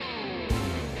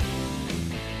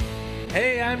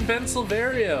Hey, I'm Ben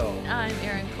Silverio. I'm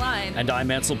Aaron Klein. And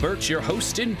I'm Ansel Birch, your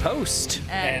host in post.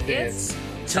 And it's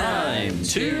time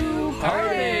to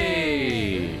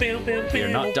party! We are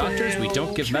not doctors, we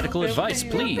don't give medical advice.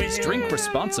 Please drink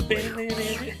responsibly.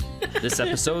 This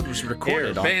episode was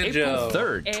recorded on April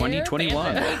 3rd,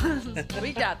 2021.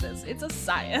 We got this. It's a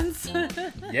science.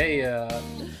 Yeah.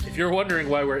 If you're wondering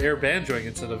why we're air banjoing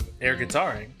instead of air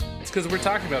guitaring, it's because we're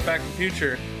talking about Back to the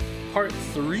Future Part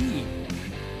 3.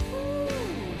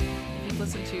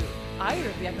 Listen to either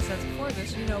of the episodes before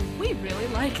this, you know we really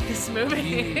like this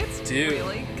movie. It's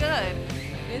really good.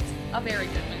 It's a very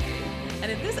good movie.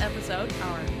 And in this episode,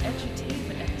 our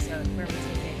edutainment episode, where we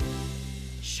take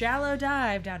a shallow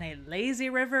dive down a lazy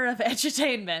river of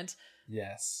edutainment.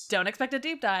 Yes. Don't expect a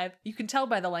deep dive. You can tell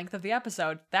by the length of the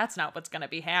episode, that's not what's going to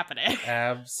be happening.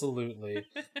 Absolutely.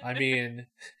 I mean,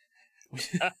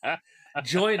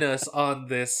 join us on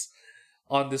this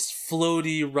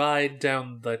floaty ride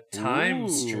down the time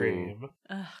stream.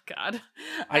 Oh, God.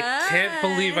 I can't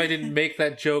believe I didn't make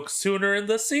that joke sooner in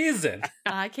the season.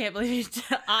 I can't believe it.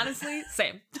 Honestly,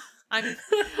 same.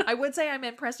 I would say I'm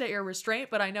impressed at your restraint,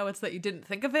 but I know it's that you didn't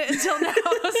think of it until now,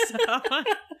 so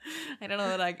I don't know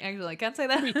that I actually can say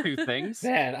that. Me two things.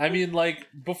 Man, I mean, like,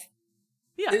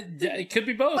 yeah. It could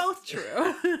be both. Both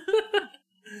true.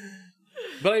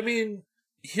 But I mean,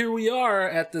 here we are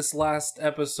at this last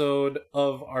episode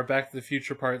of our Back to the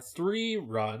Future Part 3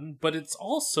 run, but it's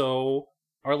also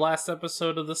our last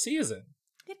episode of the season.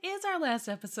 It is our last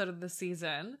episode of the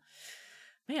season.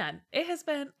 Man, it has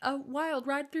been a wild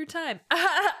ride through time.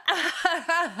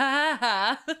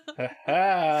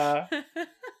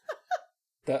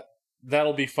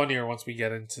 That'll be funnier once we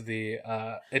get into the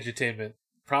edutainment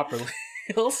properly.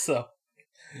 Also,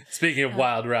 speaking of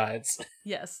wild rides.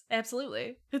 Yes,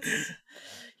 absolutely. It's,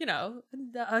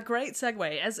 a great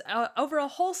segue. As over a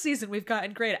whole season, we've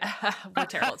gotten great. We're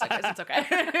terrible at segues. It's okay.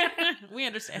 We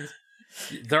understand.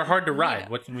 They're hard to ride. Yeah.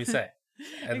 What can we say?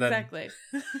 And exactly.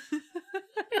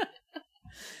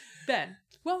 Ben,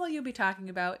 what will you be talking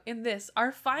about in this,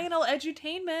 our final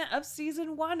edutainment of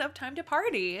season 1 of Time to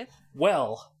Party?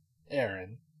 Well,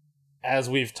 Aaron, as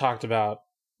we've talked about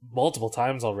multiple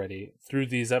times already through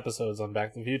these episodes on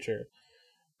Back to the Future,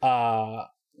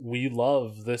 we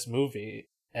love this movie,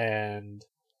 and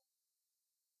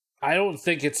I don't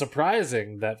think it's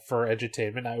surprising that for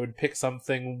edutainment I would pick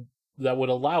something that would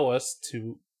allow us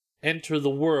to enter the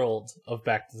world of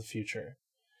Back to the Future.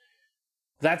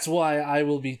 That's why I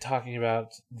will be talking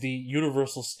about the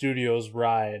Universal Studios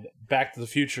ride, Back to the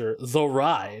Future, The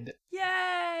Ride.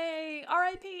 Yay!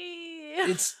 R.I.P.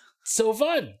 It's so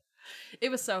fun. It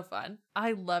was so fun.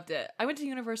 I loved it. I went to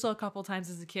Universal a couple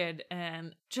times as a kid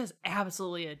and just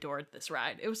absolutely adored this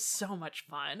ride. It was so much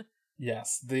fun.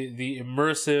 Yes, the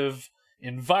immersive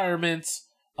environment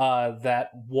that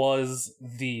was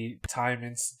the Time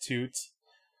Institute,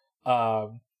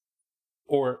 the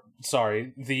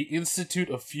Institute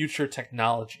of Future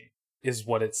Technology is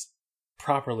what it's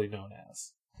properly known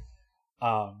as.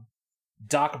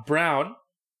 Doc Brown,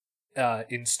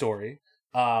 in story,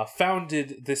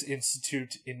 founded this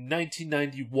institute in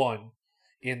 1991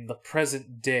 in the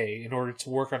present day in order to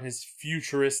work on his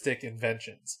futuristic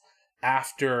inventions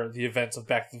after the events of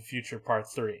Back to the Future Part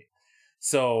 3.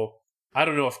 So, I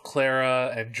don't know if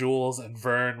Clara and Jules and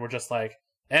Vern were just like,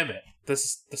 Emmett, the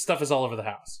stuff is all over the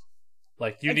house.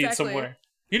 Like, you need somewhere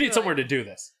to do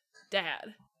this.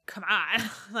 Dad, come on.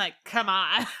 Come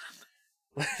on.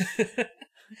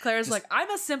 Claire's like,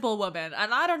 I'm a simple woman,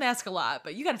 and I don't ask a lot,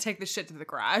 but you gotta take this shit to the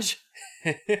garage.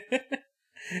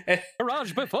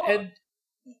 Garage before. And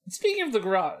speaking of the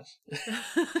garage,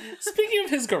 speaking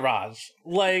of his garage,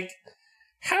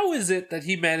 how is it that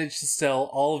he managed to sell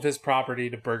all of his property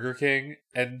to Burger King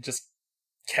and just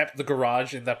kept the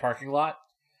garage in that parking lot?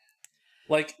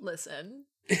 Listen,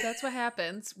 that's what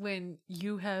happens when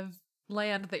you have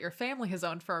land that your family has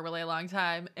owned for a really long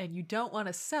time and you don't want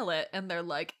to sell it, and they're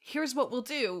like, here's what we'll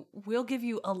do, we'll give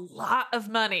you a lot of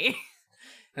money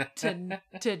to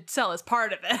sell as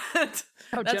part of it.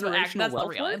 That's the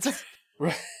real answer.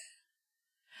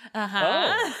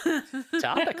 Oh,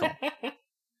 topical.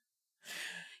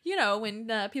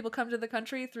 When people come to the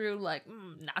country through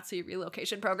Nazi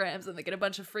relocation programs and they get a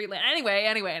bunch of free land.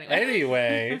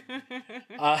 Anyway.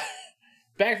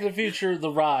 Back to the Future, The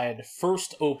Ride,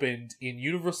 first opened in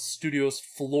Universal Studios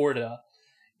Florida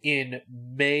in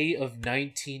May of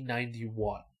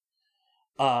 1991.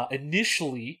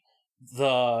 Initially,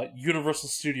 the Universal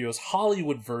Studios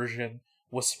Hollywood version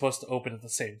was supposed to open at the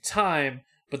same time,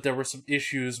 but there were some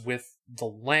issues with the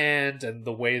land and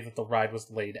the way that the ride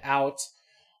was laid out.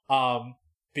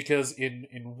 because in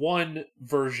one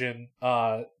version,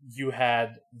 you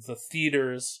had the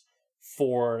theaters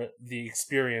for the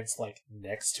experience like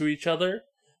next to each other,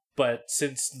 but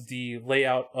since the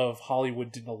layout of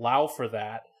Hollywood didn't allow for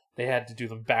that, they had to do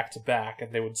them back to back,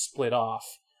 and they would split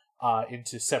off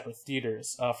into separate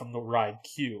theaters from the ride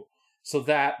queue. So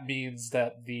that means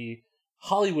that the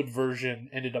Hollywood version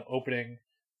ended up opening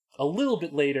a little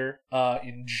bit later,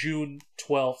 in June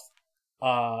 12th,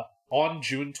 on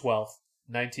June 12th,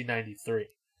 1993.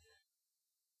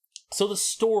 So the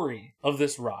story of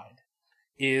this ride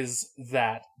is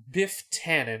that Biff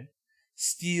Tannen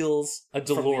steals a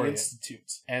DeLorean from the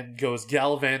Institute and goes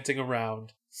gallivanting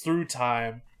around through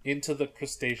time into the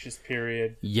Cretaceous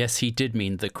period. Yes, he did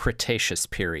mean the Cretaceous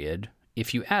period.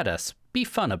 If you add us, be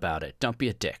fun about it. Don't be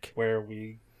a dick. Where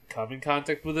we come in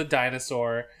contact with a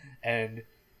dinosaur, and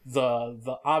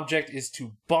the object is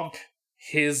to bump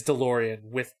his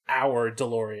DeLorean with our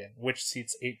DeLorean, which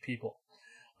seats 8 people,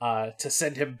 to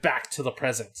send him back to the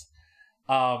present.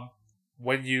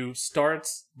 When you start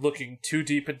looking too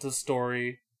deep into the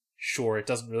story, sure, it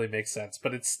doesn't really make sense,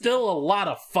 but it's still a lot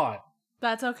of fun.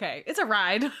 That's okay. It's a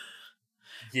ride.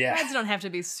 Yeah. Rides don't have to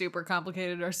be super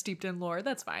complicated or steeped in lore.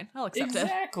 That's fine. I'll accept it.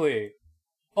 Exactly.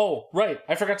 Oh, right.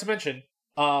 I forgot to mention,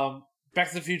 Back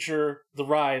to the Future, the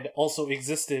ride, also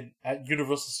existed at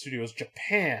Universal Studios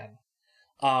Japan.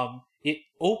 It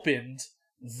opened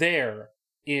there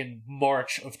in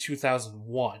March of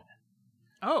 2001.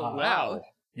 Oh, wow.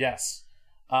 Yes.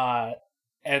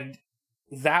 And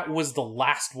that was the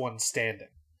last one standing.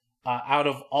 Out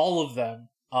of all of them,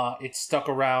 it stuck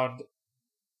around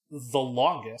the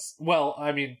longest. Well,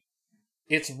 I mean,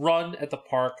 its run at the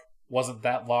park wasn't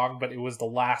that long, but it was the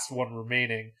last one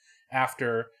remaining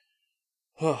after...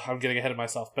 I'm getting ahead of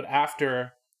myself, but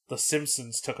after The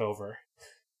Simpsons took over.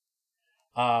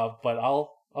 But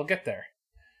I'll get there.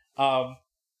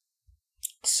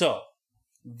 So,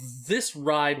 this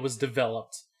ride was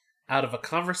developed out of a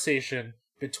conversation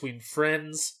between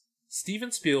friends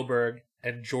Steven Spielberg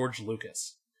and George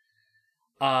Lucas.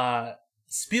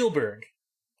 Spielberg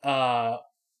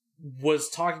was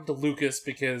talking to Lucas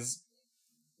because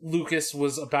Lucas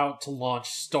was about to launch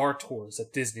Star Tours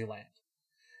at Disneyland.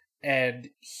 And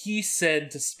he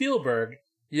said to Spielberg,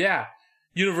 yeah,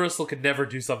 Universal could never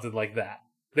do something like that.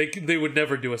 They would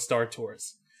never do a Star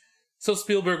Tours. So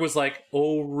Spielberg was like,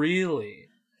 oh, really?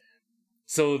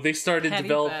 So they started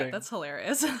developing... That's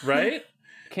hilarious. Right?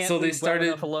 Can't so they started... well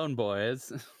enough alone,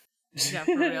 boys. Yeah,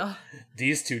 for real.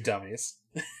 These two dummies.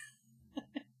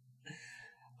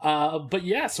 But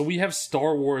yeah, so we have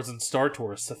Star Wars and Star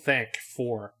Tours to thank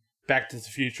for Back to the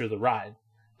Future, the ride.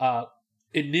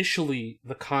 Initially,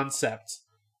 the concept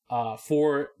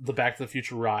for the Back to the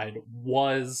Future ride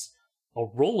was a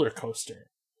roller coaster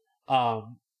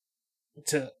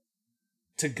to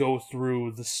go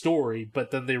through the story,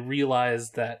 but then they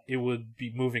realized that it would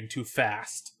be moving too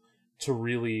fast to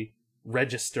really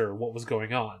register what was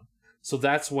going on. So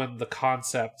that's when the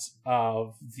concept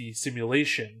of the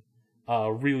simulation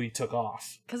really took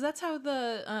off. Because that's how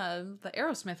the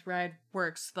Aerosmith ride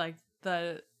works. Like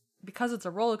because it's a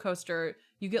roller coaster,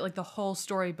 you get like the whole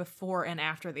story before and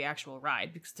after the actual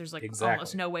ride, because there's like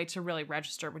almost no way to really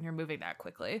register when you're moving that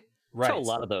quickly. Right. So a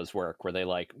lot of those work where they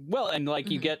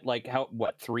you get like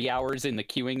 3 hours in the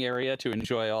queuing area to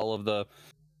enjoy all of the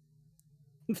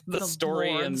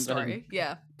story and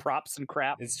yeah, props and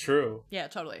crap. It's true. Yeah,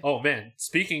 totally. Oh man,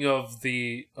 speaking of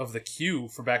the queue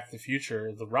for Back to the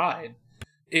Future, the ride,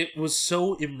 it was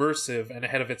so immersive and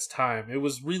ahead of its time. It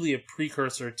was really a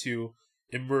precursor to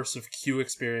immersive queue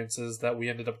experiences that we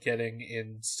ended up getting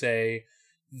in, say,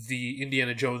 the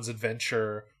Indiana Jones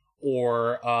Adventure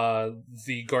or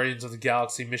the Guardians of the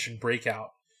Galaxy Mission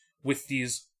Breakout, with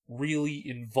these really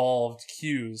involved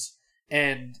queues.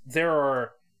 And there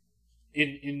are,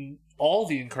 in all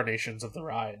the incarnations of the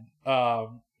ride,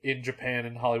 in Japan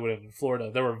and Hollywood and in Florida,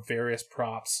 there were various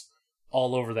props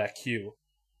all over that queue.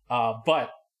 But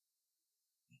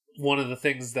one of the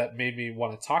things that made me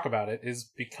want to talk about it is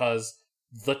because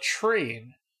the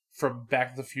train from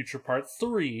Back to the Future Part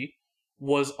 3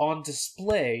 was on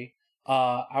display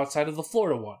outside of the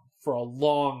Florida one for a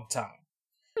long time.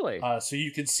 Really? So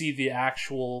you can see the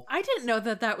actual... I didn't know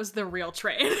that was the real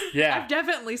train. Yeah. I've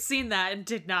definitely seen that and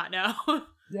did not know.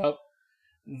 Yep.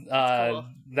 Cool.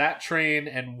 That train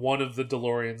and one of the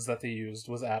DeLoreans that they used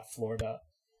was at Florida.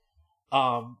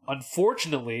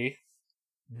 Unfortunately,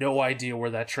 no idea where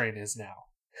that train is now.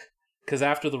 Because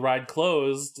after the ride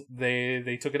closed,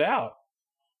 they took it out.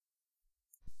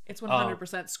 It's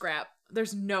 100% scrap.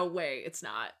 There's no way it's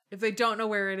not. If they don't know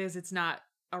where it is, it's not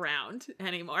around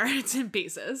anymore. It's in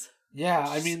pieces. Yeah,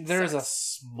 I mean, there's a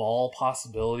small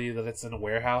possibility that it's in a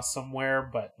warehouse somewhere,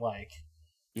 but like,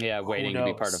 yeah, waiting to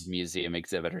be part of a museum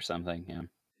exhibit or something.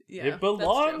 Yeah, it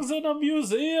belongs in a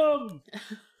museum.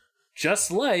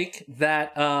 Just like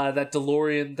that that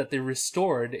DeLorean that they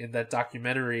restored in that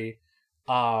documentary,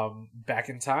 Back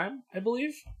in Time, I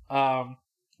believe.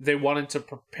 They wanted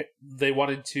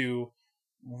to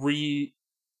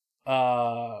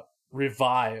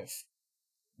revive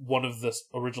one of the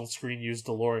original screen-used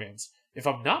DeLoreans. If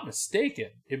I'm not mistaken,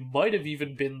 it might have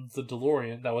even been the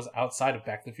DeLorean that was outside of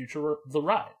Back to the Future, the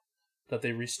ride, that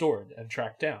they restored and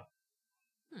tracked down.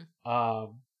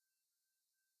 I'll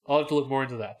have to look more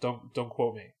into that. Don't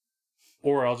quote me,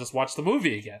 or I'll just watch the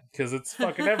movie again because it's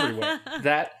fucking everywhere.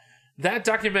 That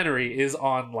documentary is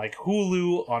on like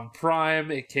Hulu, on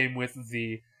Prime. It came with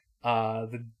the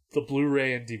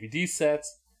Blu-ray and DVD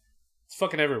sets. It's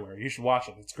fucking everywhere. You should watch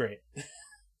it. It's great.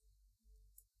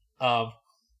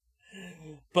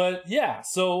 But yeah,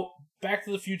 so Back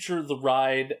to the Future, the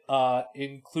ride,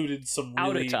 included some really...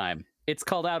 Out of Time. It's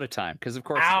called Out of Time, because of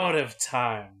course... Out of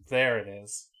Time. There it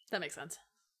is. That makes sense.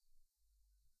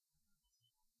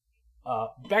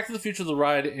 Back to the Future, the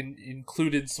ride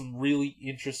included some really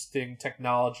interesting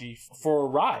technology for a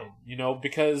ride,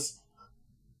 because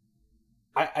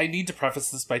I need to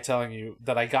preface this by telling you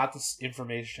that I got this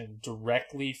information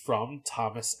directly from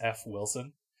Thomas F.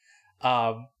 Wilson.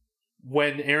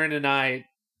 When Aaron and I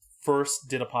first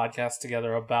did a podcast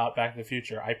together about Back to the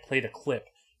Future, I played a clip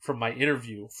from my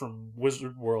interview from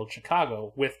Wizard World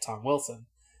Chicago with Tom Wilson,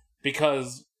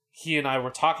 because he and I were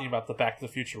talking about the Back to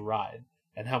the Future ride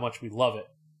and how much we love it.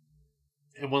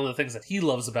 And one of the things that he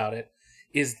loves about it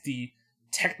is the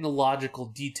technological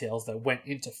details that went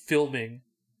into filming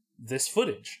this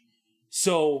footage.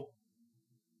 So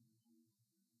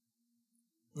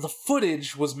the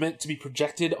footage was meant to be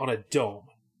projected on a dome,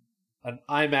 an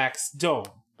IMAX dome,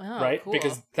 right? Cool.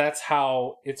 Because that's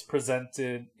how it's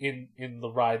presented in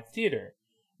the ride theater.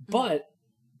 But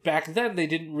back then they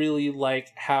didn't really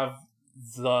have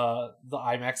the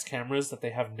IMAX cameras that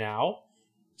they have now.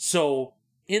 So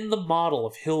in the model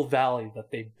of Hill Valley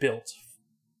that they built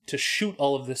to shoot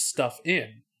all of this stuff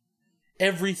in,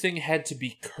 everything had to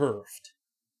be curved.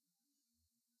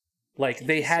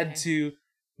 They had to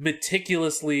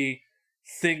meticulously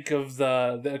think of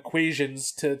the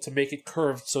equations to make it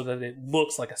curved so that it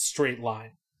looks like a straight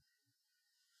line.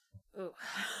 Ooh.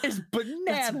 It's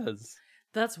bananas.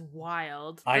 That's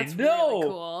wild. That's really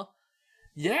cool.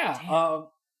 Yeah.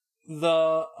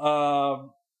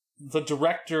 The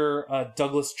director,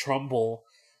 Douglas Trumbull,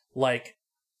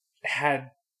 had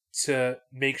to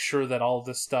make sure that all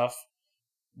this stuff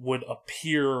would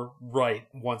appear right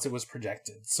once it was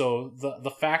projected. So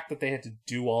the fact that they had to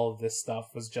do all of this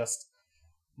stuff was just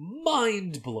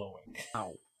mind-blowing.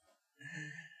 Wow.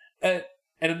 And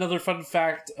another fun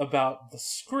fact about the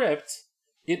script,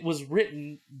 it was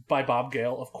written by Bob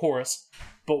Gale, of course,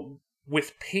 but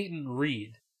with Peyton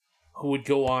Reed, who would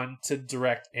go on to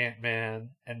direct Ant-Man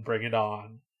and Bring It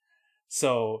On.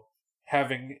 So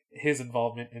having his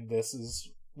involvement in this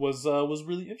was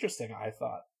really interesting, I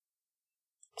thought.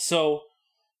 So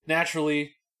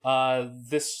naturally,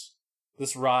 this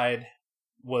ride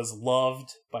was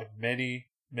loved by many,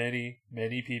 many,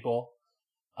 many people.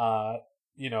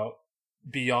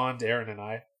 Beyond Aaron and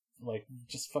I,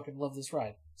 just fucking love this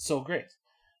ride. So great.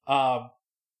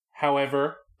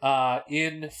 However,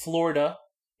 in Florida,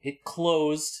 it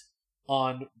closed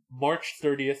on March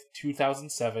 30th,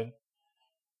 2007.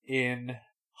 In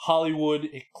Hollywood,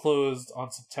 it closed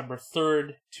on September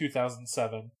 3rd,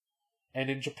 2007.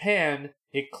 And in Japan,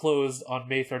 it closed on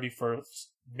May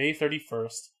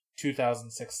 31st,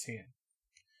 2016.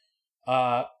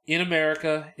 In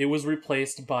America, it was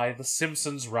replaced by the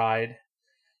Simpsons ride,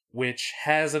 which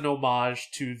has an homage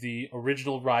to the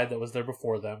original ride that was there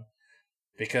before them,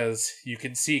 because you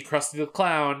can see Krusty the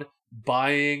Clown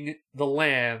buying the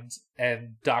land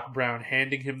and Doc Brown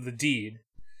handing him the deed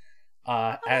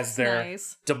as they're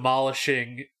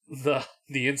demolishing the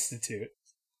Institute.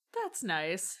 That's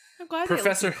nice. I'm glad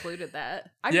they included that.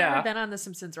 I've never been on the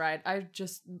Simpsons ride. I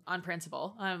just, on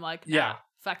principle, I'm like, nah,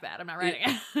 fuck that. I'm not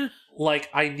riding it.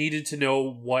 I needed to know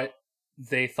what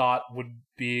they thought would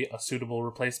be a suitable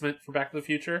replacement for Back to the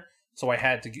Future, so I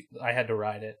had to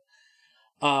ride it.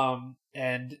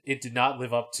 And it did not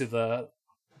live up to the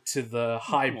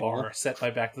high bar set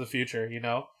by Back to the Future,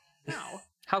 No.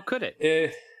 How could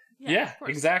it? Yeah,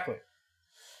 exactly.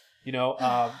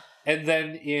 And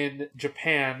then in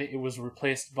Japan, it was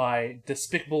replaced by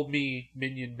Despicable Me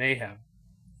Minion Mayhem.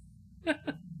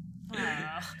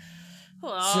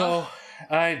 So,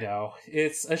 I know,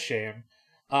 it's a shame.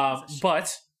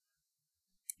 But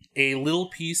a little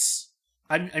piece.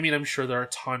 I mean, I'm sure there are a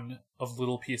ton of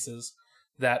little pieces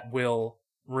that will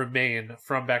remain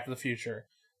from Back to the Future,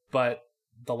 but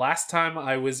the last time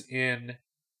I was in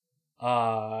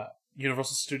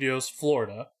Universal Studios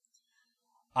Florida,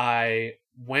 I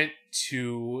went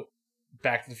to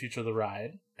Back to the Future the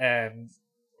ride,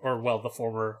 the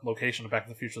former location of Back to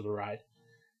the Future the ride,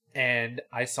 and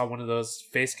I saw one of those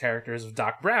face characters of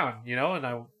Doc Brown, you know, and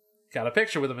I got a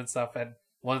picture with him and stuff, and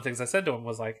one of the things I said to him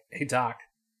was like, "Hey Doc,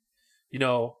 you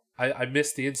know, I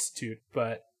miss the Institute,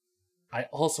 but I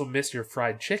also miss your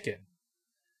fried chicken."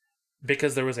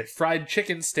 Because there was a fried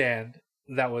chicken stand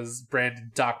that was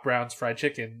branded Doc Brown's Fried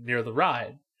Chicken near the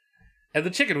ride. And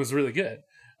the chicken was really good.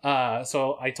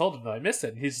 So I told him that I missed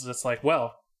it. And he's just like,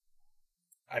 well,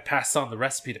 I passed on the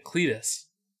recipe to Cletus,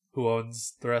 who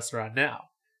owns the restaurant now,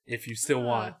 if you still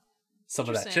want some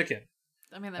of that chicken.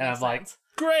 I mean, that and makes I'm sense.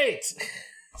 like, great!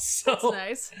 So That's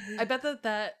nice. I bet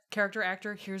that character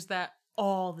actor hears that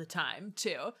all the time,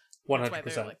 too.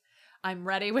 100%. Like, I'm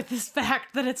ready with this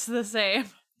fact that it's the same.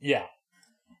 Yeah.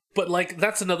 But, like,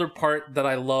 that's another part that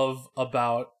I love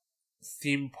about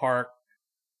theme park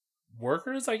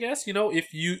workers, I guess. You know,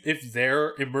 if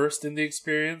they're immersed in the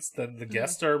experience, then the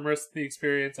guests are immersed in the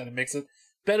experience, and it makes it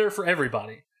better for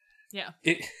everybody. Yeah.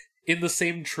 In the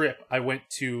same trip, I went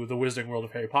to the Wizarding World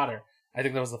of Harry Potter. I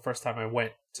think that was the first time I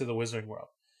went to the Wizarding World.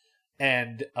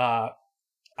 And I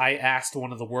asked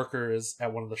one of the workers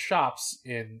at one of the shops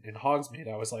in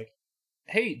Hogsmeade, I was like,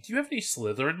 hey, do you have any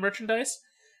Slytherin merchandise?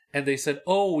 And they said,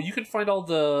 oh, you can find all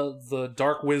the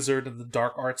Dark Wizard and the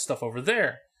Dark Art stuff over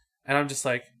there. And I'm just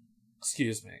like,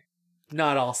 excuse me,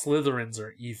 not all Slytherins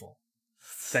are evil.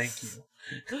 Thank you.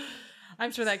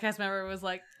 I'm sure that cast member was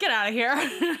like, get out of here.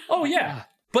 Oh, yeah.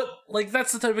 But, like,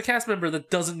 that's the type of cast member that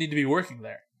doesn't need to be working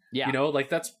there. Yeah. You know, like,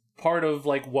 that's part of,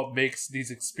 like, what makes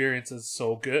these experiences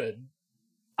so good.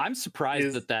 I'm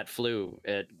surprised that flew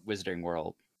at Wizarding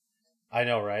World. I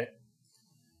know, right?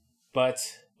 But,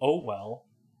 oh well.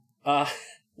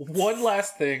 One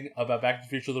last thing about Back to the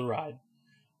Future the ride.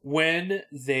 When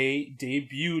they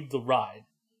debuted the ride,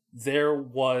 there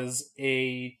was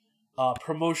a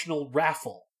promotional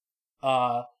raffle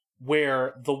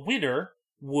where the winner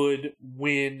would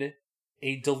win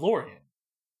a DeLorean.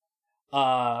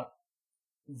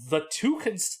 The two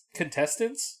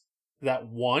contestants that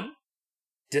won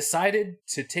decided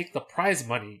to take the prize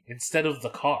money instead of the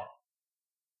car.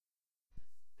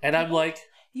 And I'm like,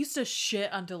 used to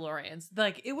shit on DeLoreans.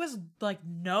 Like, it was, like,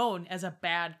 known as a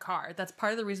bad car. That's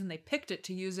part of the reason they picked it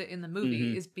to use it in the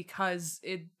movie, is because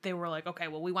they were like, okay,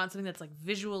 well, we want something that's, like,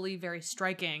 visually very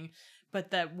striking,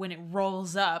 but that when it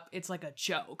rolls up, it's like a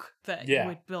joke that you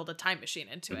would build a time machine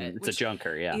into it. It's a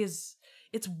junker, yeah.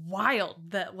 It's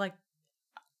wild that, like,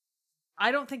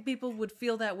 I don't think people would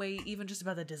feel that way even just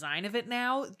about the design of it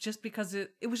now, just because it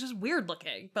was just weird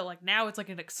looking. But, like, now it's, like,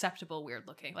 an acceptable weird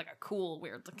looking, like a cool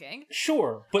weird looking.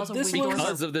 Sure, but also, this Wing was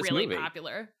because of this really movie.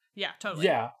 Popular. Yeah, totally.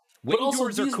 Yeah. Wing but also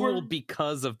doors are these cool were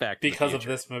because of Back to the because Future.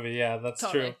 of this movie. Yeah, that's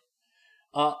Totally.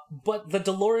 true. But the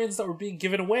DeLoreans that were being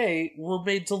given away were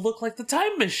made to look like the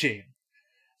time machine.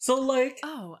 So, like,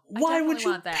 why would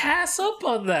you pass up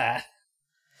on that?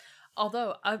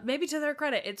 Although, maybe to their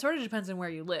credit, it sort of depends on where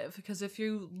you live. Because if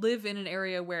you live in an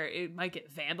area where it might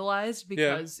get vandalized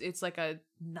because it's like a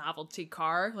novelty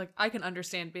car, like, I can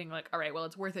understand being like, all right, well,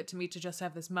 it's worth it to me to just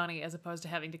have this money as opposed to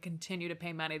having to continue to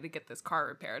pay money to get this car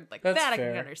repaired. Like, that's that fair.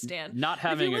 I can understand. Not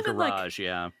having a garage,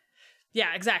 Yeah,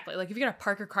 exactly. Like, if you're gonna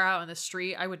park your car out on the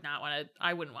street, I wouldn't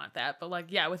want that. But, like,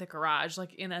 yeah, with a garage,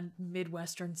 like, in a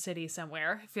Midwestern city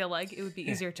somewhere, I feel like it would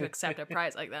be easier to accept a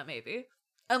prize like that, maybe.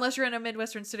 Unless you're in a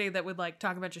Midwestern city that would, like,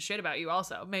 talk a bunch of shit about you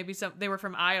also. Maybe they were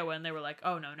from Iowa and they were like,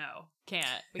 oh, no, we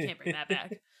can't bring that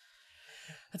back.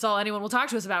 That's all anyone will talk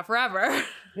to us about forever.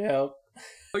 Yeah.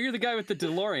 Oh, you're the guy with the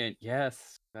DeLorean.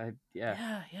 Yes.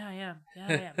 Yeah.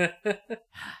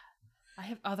 I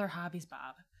have other hobbies,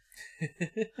 Bob.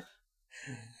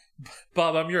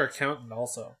 Bob, I'm your accountant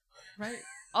also. Right.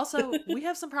 Also, we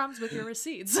have some problems with your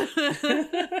receipts.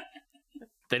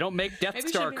 They don't make Death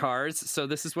Star cars, so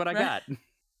this is what I got.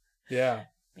 Yeah.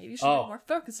 Maybe you should be more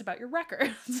focused about your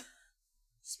records.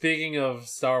 Speaking of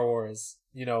Star Wars,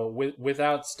 you know,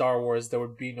 without Star Wars, there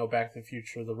would be no Back to the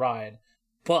Future the ride.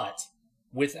 But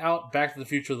without Back to the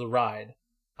Future the ride,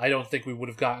 I don't think we would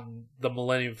have gotten the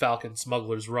Millennium Falcon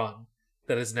Smuggler's Run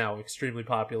that is now extremely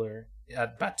popular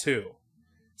at Batuu.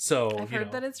 So, I've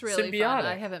heard that it's really symbiotic. fun.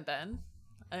 I haven't been.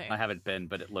 I haven't been,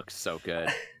 but it looks so good.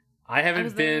 I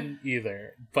haven't been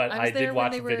either, but I did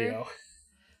watch a video.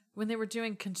 When they were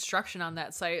doing construction on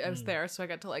that site, I was there, so I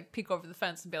got to, like, peek over the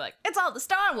fence and be like, it's all the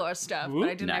Star Wars stuff, but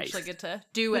I didn't actually get to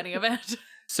do any of it.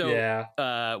 So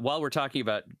while we're talking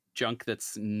about junk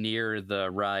that's near the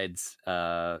rides,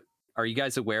 are you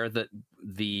guys aware that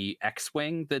the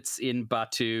X-Wing that's in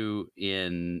Batuu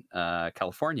in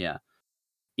California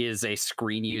is a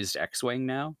screen-used X-Wing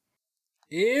now?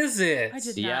 Is it? I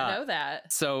did not know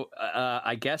that. So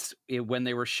I guess when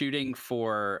they were shooting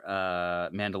for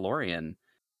Mandalorian,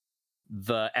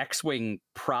 the X-Wing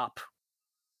prop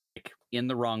in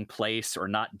the wrong place or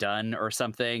not done or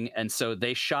something, and so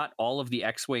they shot all of the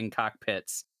X-Wing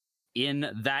cockpits in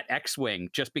that X-Wing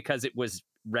just because it was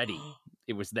ready.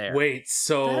 It was there. Wait,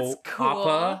 so That's cool.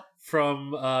 Appa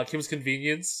from Kim's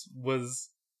Convenience was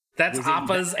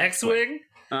Appa's X-Wing?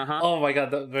 Uh-huh. Oh my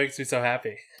god, that makes me so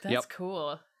happy. That's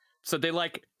cool. So they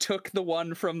took the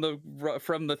one from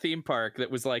the theme park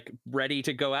that was ready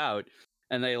to go out,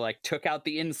 and they took out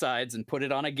the insides and put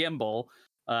it on a gimbal,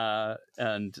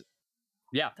 and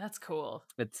yeah, that's cool.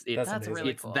 That's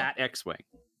really it's cool. That X-Wing.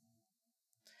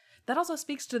 That also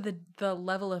speaks to the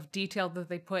level of detail that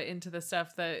they put into the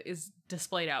stuff that is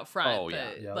displayed out front. Oh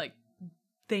yeah.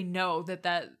 They know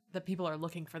that people are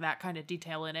looking for that kind of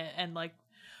detail in it, and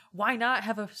why not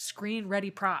have a screen ready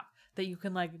prop that you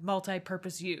can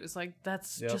multi-purpose use?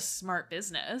 That's just smart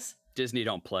business. Disney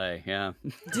don't play, yeah.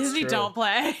 Disney don't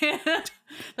play.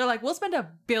 They're we'll spend $1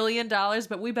 billion,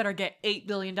 but we better get $8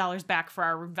 billion back for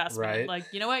our investment. Right.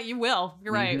 You know what? You will.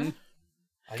 You're right.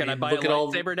 Can I buy a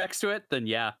lightsaber next to it? Then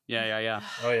yeah.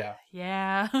 Oh yeah.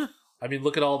 Yeah. I mean,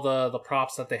 look at all the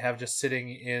props that they have just sitting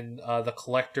in the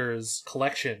collector's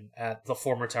collection at the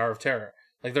former Tower of Terror.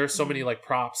 There are so many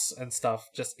props and stuff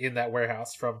just in that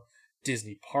warehouse from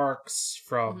Disney parks,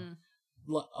 from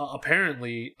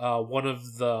apparently one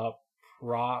of the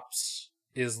props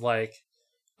is the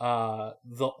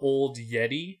old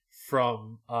Yeti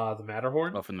from the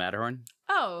Matterhorn. Oh, from the Matterhorn?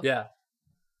 Oh. Yeah.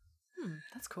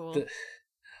 That's cool.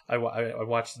 I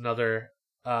watched another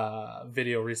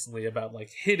video recently about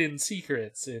hidden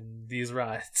secrets in these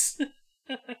rides.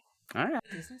 All right.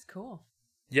 Disney's cool.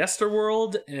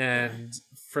 Yesterworld and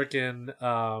frickin'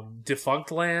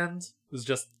 Defunct Land was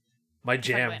just my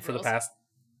jam for the past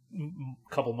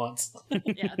couple months.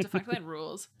 Yeah, Defunct Land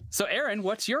rules. So, Aaron,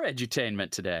 what's your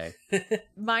edutainment today?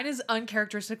 Mine is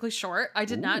uncharacteristically short. I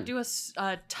did not do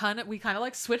a ton. We kind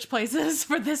of switch places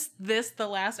for the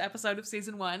last episode of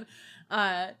season 1.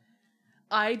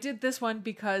 I did this one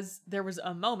because there was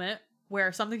a moment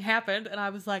where something happened and I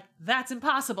was like, that's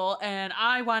impossible, and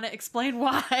I want to explain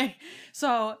why.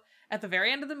 So at the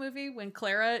very end of the movie, when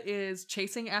Clara is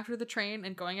chasing after the train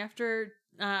and going after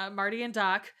Marty and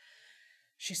Doc,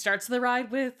 she starts the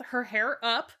ride with her hair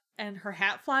up and her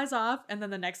hat flies off, and then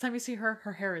the next time you see her,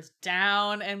 her hair is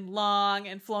down and long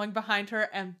and flowing behind her,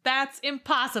 and that's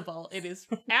impossible. It is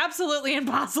absolutely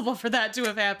impossible for that to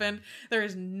have happened. There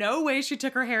is no way she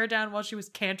took her hair down while she was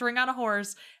cantering on a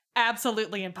horse.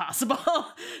 Absolutely impossible.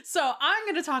 So I'm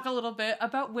going to talk a little bit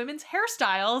about women's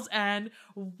hairstyles and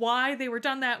why they were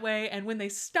done that way and when they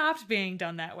stopped being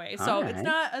done that way. So It's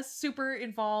not a super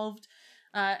involved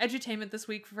edutainment this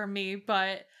week for me,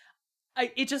 but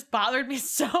it just bothered me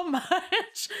so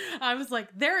much. I was like,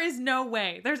 there is no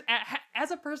way.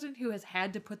 As a person who has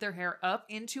had to put their hair up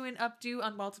into an updo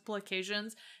on multiple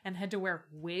occasions and had to wear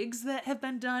wigs that have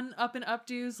been done up in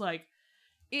updos, it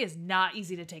is not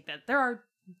easy to take that. There are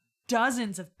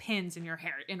dozens of pins in your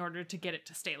hair in order to get it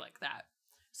to stay like that.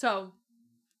 So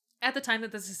at the time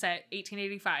that this is set,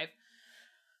 1885,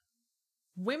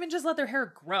 women just let their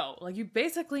hair grow. You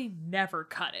basically never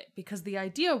cut it, because the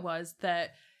idea was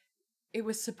that it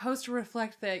was supposed to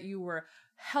reflect that you were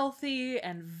healthy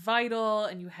and vital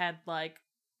and you had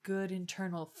good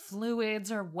internal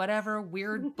fluids or whatever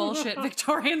weird bullshit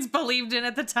Victorians believed in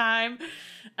at the time.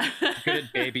 Good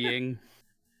at babying.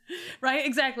 Right,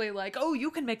 exactly. Oh,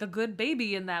 you can make a good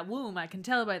baby in that womb. I can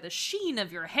tell by the sheen of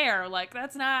your hair.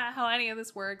 That's not how any of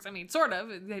this works. I mean, sort of.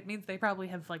 It means they probably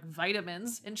have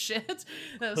vitamins and shit.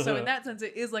 So in that sense,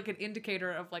 it is an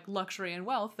indicator of luxury and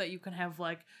wealth that you can have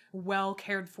well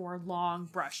cared for, long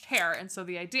brushed hair. And so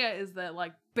the idea is that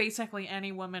basically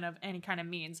any woman of any kind of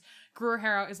means grew her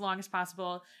hair out as long as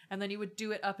possible, and then you would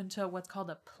do it up into what's called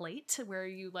a plait, where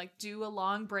you do a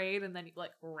long braid and then you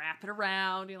wrap it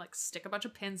around, you stick a bunch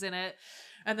of pins in it,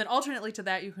 and then alternately to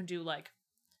that you can do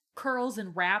curls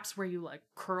and wraps, where you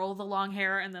curl the long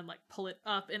hair and then pull it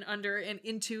up and under and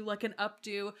into an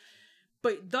updo.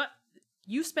 But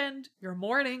you spend your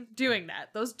morning doing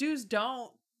that. Those do's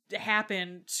don't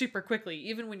happen super quickly,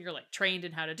 even when you're trained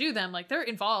in how to do them. They're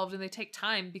involved and they take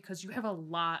time because you have a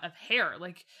lot of hair.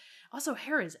 Also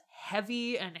hair is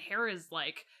heavy and hair is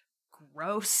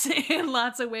gross in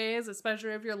lots of ways,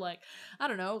 especially if you're like, I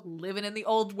don't know, living in the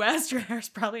Old West. Your hair's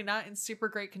probably not in super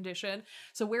great condition.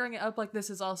 So wearing it up like this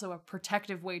is also a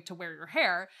protective way to wear your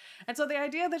hair. And so the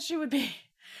idea that she would be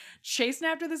chasing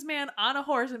after this man on a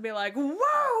horse and be like,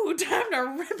 whoa, time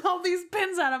to rip all these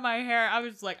pins out of my hair. I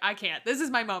was just like, I can't. This is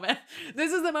my moment.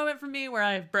 This is the moment for me where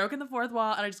I've broken the fourth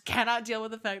wall and I just cannot deal with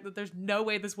the fact that there's no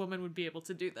way this woman would be able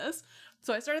to do this.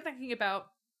 So I started thinking about,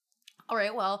 all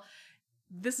right, well,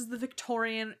 this is the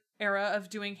Victorian era of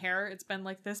doing hair. It's been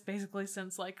like this basically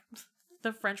since like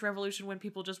the French Revolution, when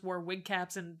people just wore wig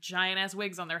caps and giant ass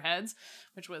wigs on their heads,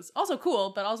 which was also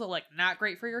cool, but also like not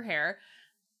great for your hair.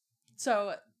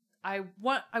 So I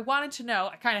wanted to know,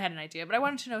 I kind of had an idea, but I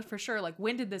wanted to know for sure, like,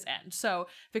 when did this end? So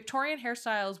Victorian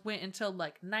hairstyles went until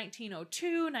like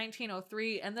 1902,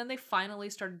 1903, and then they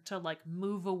finally started to like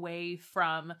move away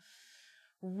from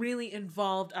really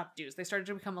involved updos. They started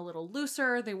to become a little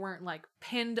looser. They weren't like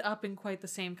pinned up in quite the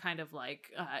same kind of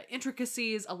like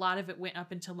intricacies. A lot of it went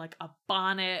up into like a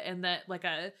bonnet and that like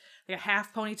a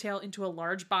half ponytail into a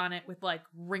large bonnet with like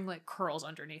ringlet curls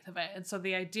underneath of it. And so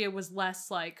the idea was less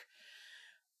like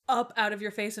up out of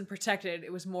your face and protected.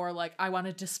 It was more like, I want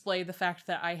to display the fact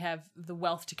that I have the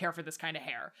wealth to care for this kind of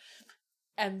hair.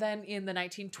 And then in the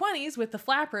 1920s with the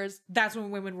flappers, that's when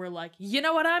women were like, you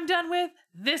know what I'm done with?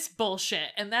 This bullshit.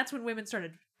 And that's when women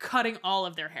started cutting all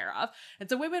of their hair off. And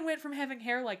so women went from having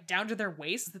hair like down to their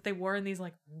waists that they wore in these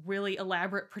like really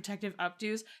elaborate protective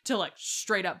updos to like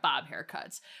straight up bob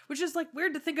haircuts, which is like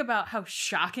weird to think about how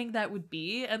shocking that would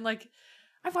be. And like,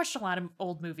 I've watched a lot of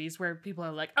old movies where people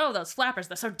are like, oh, those flappers,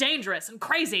 they're so dangerous and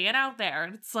crazy and out there.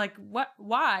 And it's like, what?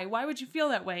 Why would you feel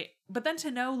that way? But then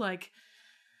to know, like,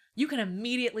 you can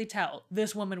immediately tell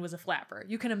this woman was a flapper.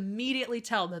 You can immediately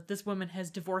tell that this woman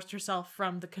has divorced herself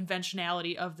from the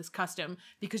conventionality of this custom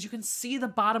because you can see the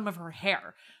bottom of her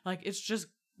hair. Like, it's just,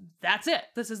 that's it.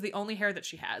 This is the only hair that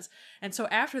she has. And so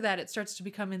after that, it starts to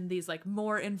become in these, like,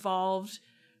 more involved,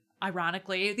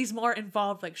 ironically, these more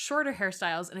involved, like, shorter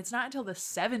hairstyles. And it's not until the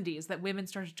 70s that women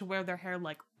started to wear their hair,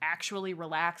 like, actually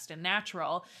relaxed and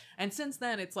natural. And since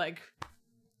then, it's like,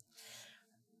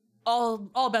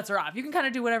 all bets are off. You can kind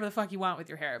of do whatever the fuck you want with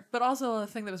your hair. But also a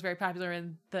thing that was very popular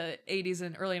in the 80s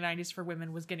and early 90s for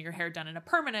women was getting your hair done in a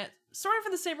permanent, sort of for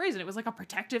the same reason. It was like a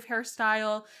protective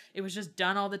hairstyle. It was just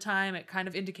done all the time. It kind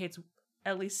of indicates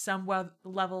at least some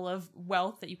level of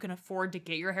wealth that you can afford to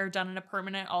get your hair done in a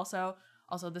permanent also.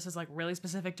 Also, this is like really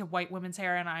specific to white women's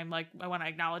hair, and I'm like, I want to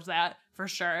acknowledge that for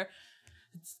sure.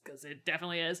 It's because it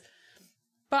definitely is.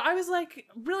 But I was like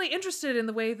really interested in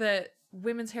the way that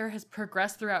women's hair has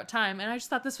progressed throughout time, and I just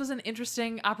thought this was an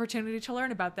interesting opportunity to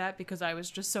learn about that because I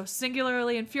was just so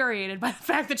singularly infuriated by the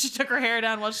fact that she took her hair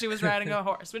down while she was riding a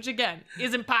horse, which again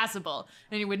is impossible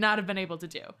and you would not have been able to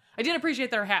do. I didn't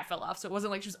appreciate that her hat fell off, so it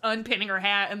wasn't like she was unpinning her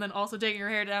hat and then also taking her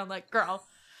hair down. Like, girl,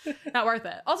 not worth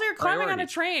it. Also, you're climbing on a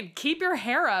train. Keep your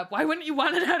hair up. Why wouldn't you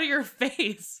want it out of your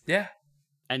face? Yeah.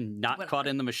 And not caught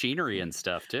in the machinery and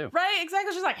stuff, too. Right,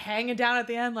 exactly. She's like hanging down at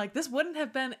the end. Like, this wouldn't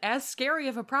have been as scary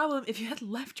of a problem if you had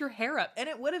left your hair up, and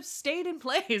it would have stayed in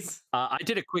place. I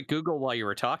did a quick Google while you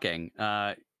were talking.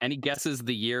 Any guesses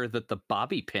the year that the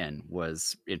bobby pin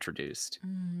was introduced?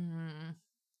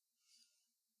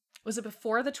 Was it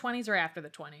before the 20s or after the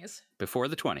 20s? Before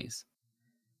the 20s.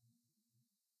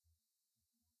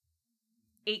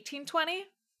 1820?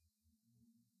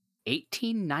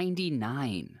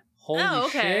 1899. Holy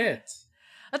shit.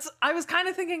 I was kind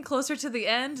of thinking closer to the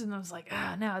end, and I was like,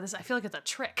 no, I feel like it's a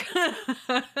trick.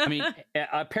 I mean,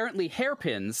 apparently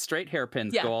hairpins, straight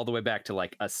hairpins, go all the way back to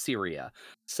like Assyria.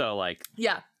 So like,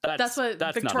 yeah, that's what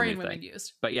Victorian women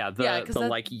used. But yeah, the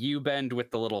like U-bend with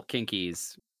the little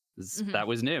kinkies, that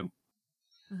was new.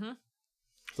 Mm-hmm.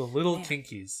 The little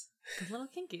kinkies. The little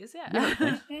kinkies,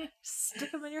 yeah.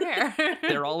 Stick them in your hair.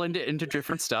 They're all into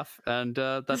different stuff, and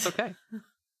that's okay.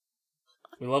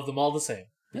 We love them all the same.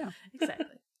 Yeah. Exactly.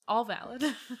 All valid.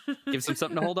 Gives them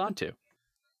something to hold on to.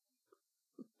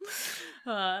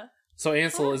 So,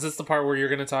 Ansel, is this the part where you're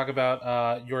going to talk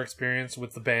about your experience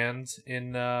with the band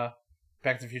in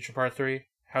Back to the Future Part 3?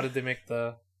 How did they make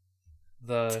the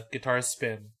guitars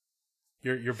spin?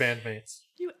 Your bandmates.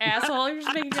 You asshole. You're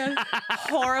just making a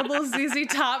horrible ZZ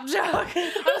Top joke.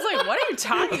 I was like, what are you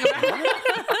talking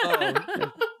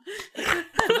about?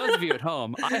 For those of you at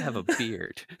home, I have a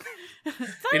beard.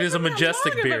 It is a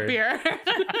majestic beard. Yeah,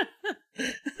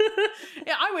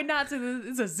 I would not say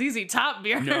this is a ZZ Top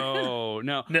beard. No.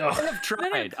 I have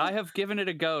tried. I have given it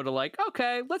a go to like,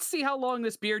 okay, let's see how long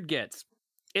this beard gets.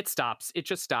 It stops. It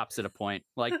just stops at a point.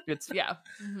 Like it's yeah.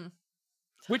 Mm-hmm.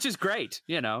 Which is great.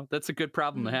 That's a good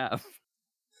problem to have.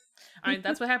 I mean,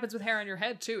 that's what happens with hair on your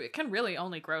head too. It can really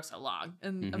only grow so long,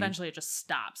 and eventually it just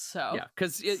stops. So yeah,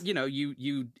 because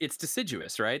it's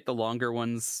deciduous, right? The longer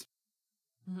ones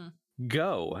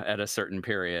go at a certain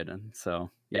period, and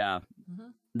so yeah.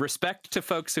 Respect to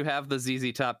folks who have the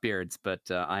ZZ Top beards, but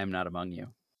I am not among you.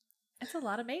 It's a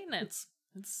lot of maintenance.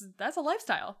 That's a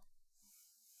lifestyle.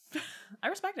 I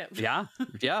respect it. Yeah,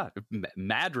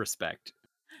 mad respect.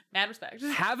 Mad respect.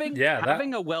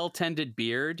 Having a well-tended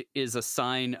beard is a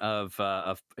sign of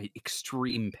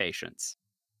extreme patience.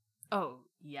 Oh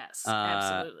yes,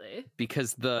 absolutely.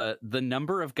 Because the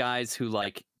number of guys who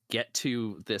like get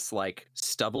to this like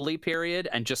stubbly period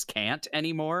and just can't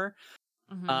anymore.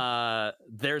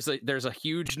 There's a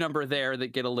huge number there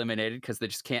that get eliminated because they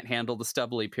just can't handle the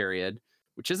stubbly period,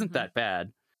 which isn't that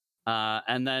bad.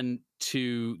 And then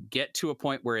to get to a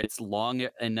point where it's long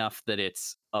enough that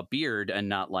it's a beard and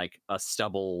not like a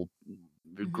stubble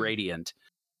gradient,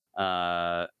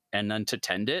 and then to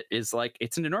tend it is like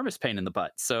it's an enormous pain in the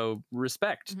butt. So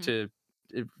respect to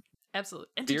absolutely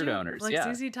and beard owners. Like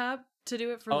ZZ Top to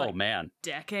do it for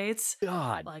decades.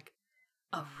 God, like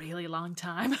a really long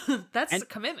time. That's a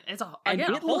commitment. It's a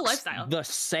whole lifestyle. The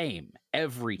same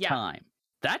every time.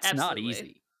 That's not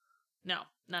easy. No,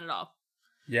 not at all.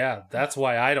 Yeah, that's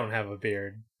why I don't have a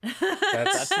beard.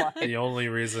 That's the only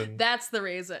reason. That's the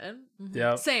reason.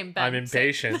 Yep. Same. Ben, I'm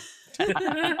impatient.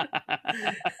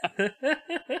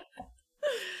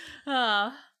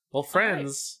 Well,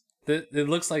 friends, it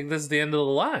looks like this is the end of the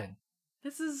line.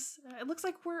 It looks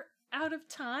like we're out of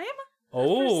time.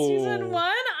 Oh, for season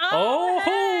 1.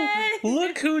 Hey!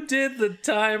 Look who did the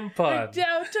time pun.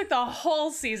 It took the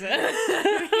whole season.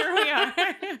 Here we are.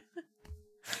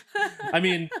 I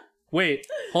mean, wait,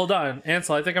 hold on,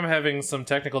 Ansel. I think I'm having some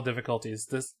technical difficulties.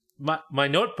 My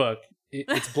notebook,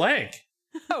 it's blank.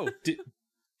 Oh, do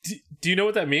you know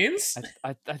what that means?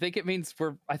 I think it means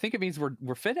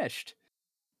we're finished,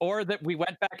 or that we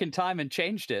went back in time and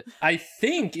changed it. I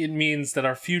think it means that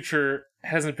our future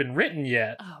hasn't been written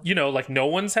yet. Oh. Like no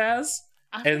one's has,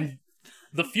 and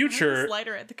the future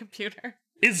lighter at the computer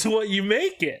is what you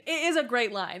make it. It is a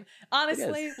great line,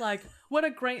 honestly. Like, what a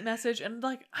great message, and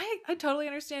like I totally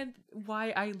understand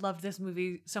why I loved these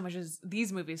movies so much as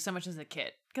a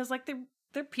kid, because like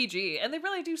they're PG and they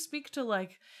really do speak to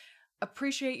like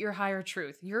appreciate your higher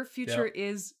truth. Your future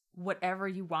is whatever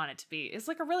you want it to be. It's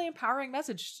like a really empowering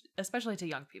message, especially to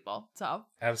young people. So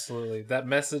absolutely, that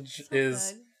message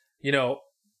is good.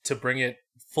 To bring it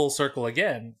full circle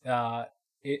again,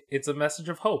 it's a message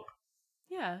of hope.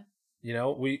 Yeah.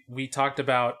 We talked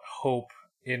about hope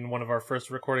in one of our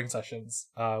first recording sessions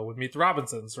with Meet the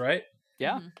Robinsons, right?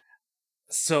 Yeah.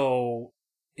 So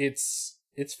it's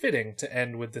fitting to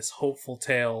end with this hopeful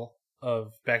tale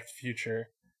of Back to the Future,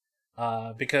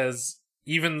 because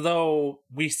even though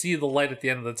we see the light at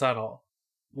the end of the tunnel,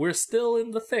 we're still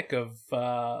in the thick of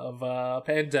a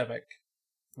pandemic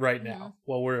right now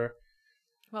while we're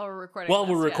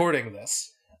recording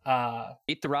this.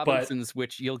 Meet the Robinsons,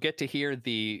 which you'll get to hear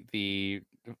the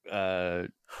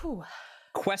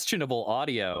questionable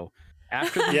audio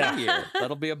after the new year.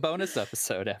 That'll be a bonus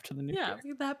episode after the new year.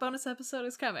 Yeah, that bonus episode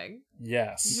is coming.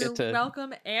 Yes. You're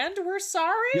welcome, and we're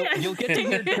sorry. You'll get to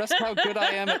hear just how good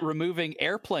I am at removing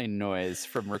airplane noise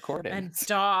from recording. And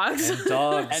dogs. And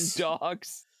dogs. And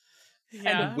dogs.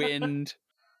 Yeah. And wind.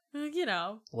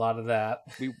 A lot of that.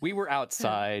 We were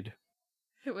outside.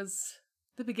 It was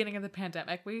the beginning of the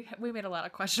pandemic. We made a lot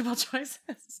of questionable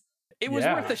choices. It was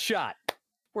worth a shot.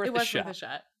 Worth a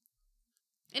shot.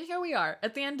 And here we are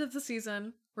at the end of the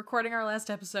season, recording our last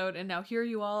episode, and now here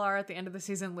you all are at the end of the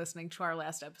season listening to our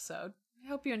last episode. I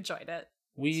hope you enjoyed it.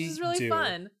 This was really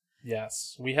fun.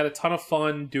 Yes, we had a ton of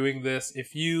fun doing this.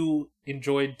 If you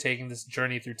enjoyed taking this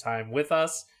journey through time with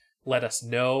us, let us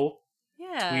know.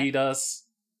 Yeah. Tweet us,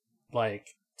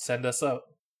 send us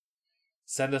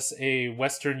a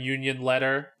Western Union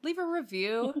letter. Leave a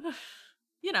review.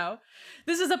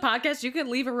 This is a podcast. You can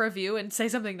leave a review and say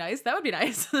something nice. That would be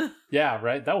nice. Yeah,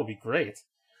 right. That would be great.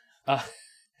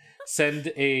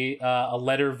 Send a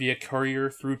letter via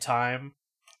courier through time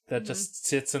that just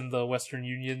sits in the Western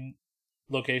Union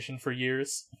location for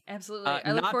years. Absolutely.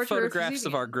 I look forward to photographs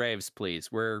of our graves,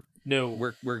 please. We're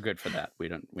good for that. We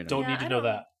don't need to know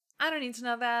that. I don't need to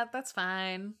know that. That's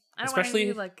fine. I don't want to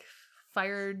be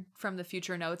fired from the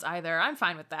future notes either. I'm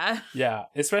fine with that. Yeah,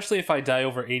 especially if I die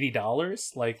over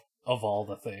 $80, of all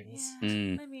the things.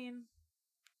 Yeah, I mean,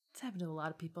 it's happened to a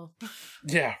lot of people.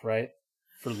 Yeah, right.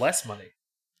 For less money.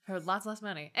 For lots less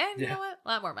money. And you know what? A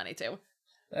lot more money too.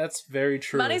 That's very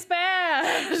true. Money's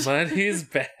bad. Money's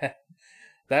bad.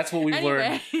 That's what we've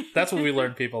learned. That's what we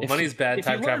learned, people. Money's bad.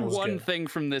 Time travel is good. If you learn one thing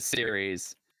from this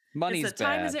series, Money's it's that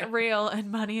time bad. isn't real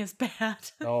and money is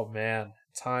bad. Oh man,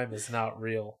 time is not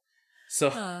real.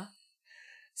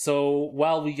 So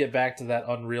while we get back to that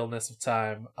unrealness of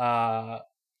time,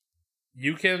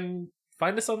 you can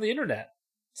find us on the internet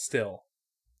still.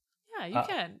 Yeah, you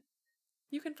can.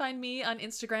 You can find me on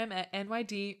Instagram at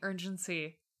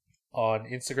NYDurgency. On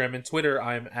Instagram and Twitter,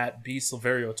 I'm at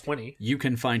bsilverio20. You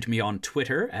can find me on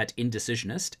Twitter at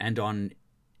Indecisionist and on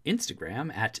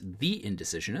Instagram at The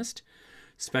Indecisionist.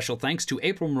 Special thanks to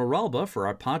April Moralba for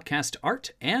our podcast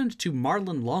art and to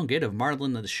Marlon Longett of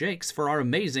Marlon and the Shakes for our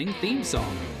amazing theme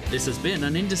song. This has been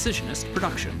an Indecisionist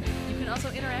production. You can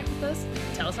also interact with us,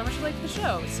 tell us how much you like the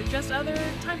show, suggest other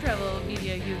time travel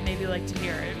media you'd maybe like to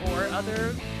hear, or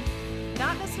other,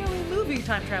 not necessarily movie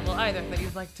time travel either, that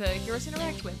you'd like to hear us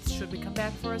interact with. Should we come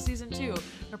back for a season 2?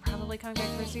 We're probably coming back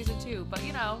for a season 2, but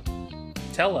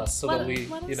tell us so that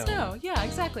let us know. Yeah,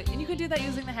 exactly. And you can do that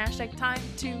using the hashtag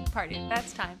 #Time2Party.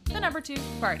 That's time, the number 2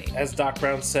 party. As Doc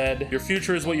Brown said, your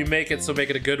future is what you make it, so make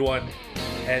it a good one.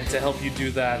 And to help you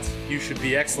do that, you should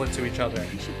be excellent to each other.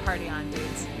 You should party on,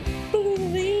 dudes.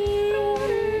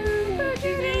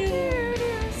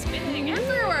 Spinning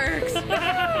everywhere.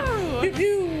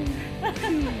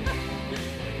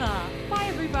 Bye,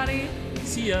 everybody.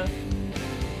 See ya.